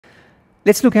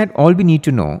Let's look at all we need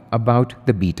to know about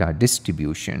the beta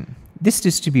distribution. This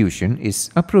distribution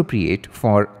is appropriate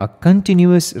for a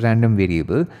continuous random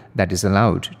variable that is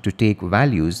allowed to take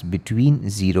values between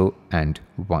 0 and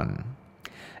 1.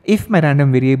 If my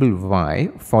random variable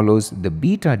y follows the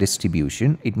beta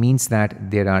distribution, it means that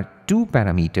there are two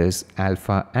parameters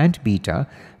alpha and beta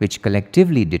which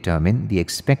collectively determine the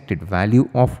expected value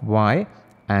of y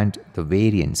and the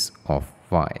variance of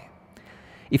y.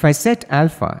 If I set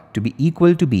alpha to be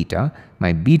equal to beta,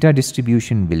 my beta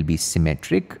distribution will be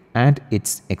symmetric and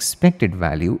its expected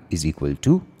value is equal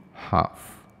to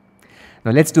half.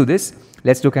 Now let's do this.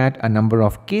 Let's look at a number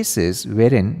of cases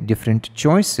wherein different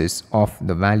choices of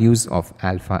the values of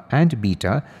alpha and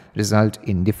beta result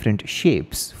in different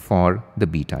shapes for the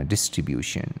beta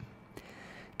distribution.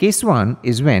 Case 1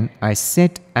 is when I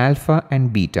set alpha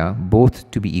and beta both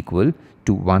to be equal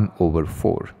to 1 over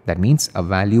 4. That means a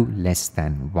value less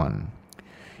than 1.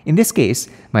 In this case,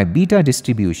 my beta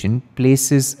distribution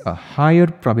places a higher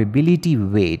probability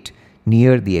weight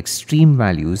near the extreme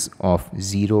values of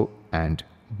 0 and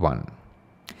 1.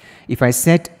 If I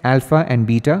set alpha and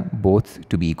beta both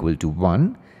to be equal to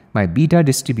 1, my beta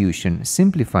distribution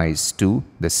simplifies to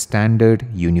the standard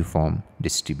uniform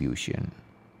distribution.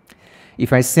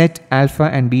 If I set alpha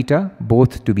and beta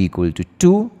both to be equal to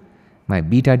 2, my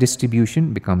beta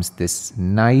distribution becomes this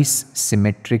nice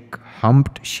symmetric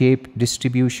humped shape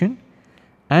distribution.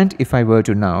 And if I were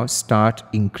to now start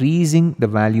increasing the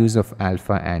values of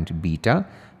alpha and beta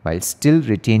while still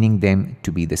retaining them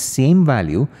to be the same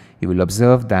value, you will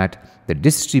observe that the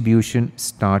distribution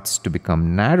starts to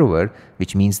become narrower,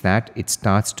 which means that it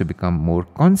starts to become more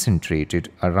concentrated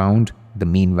around the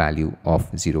mean value of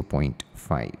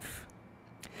 0.5.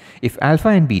 If alpha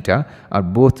and beta are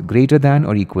both greater than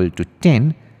or equal to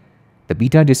 10, the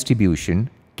beta distribution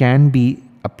can be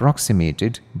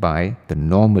approximated by the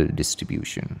normal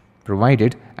distribution,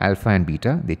 provided alpha and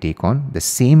beta they take on the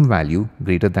same value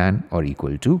greater than or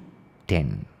equal to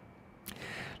 10.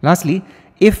 Lastly,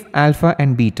 if alpha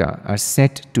and beta are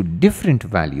set to different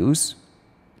values,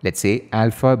 let's say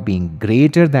alpha being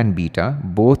greater than beta,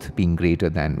 both being greater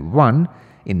than 1,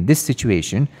 in this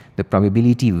situation, the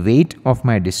probability weight of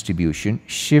my distribution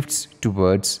shifts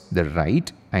towards the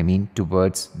right,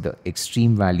 towards the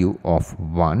extreme value of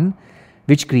 1,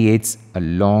 which creates a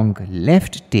long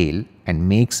left tail and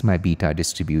makes my beta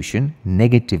distribution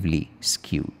negatively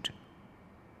skewed.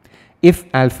 If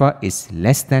alpha is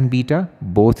less than beta,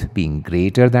 both being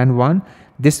greater than 1,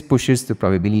 this pushes the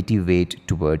probability weight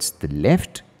towards the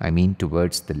left,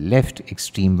 towards the left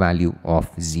extreme value of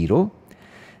 0.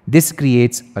 This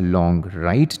creates a long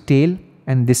right tail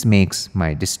and this makes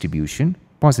my distribution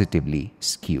positively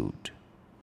skewed.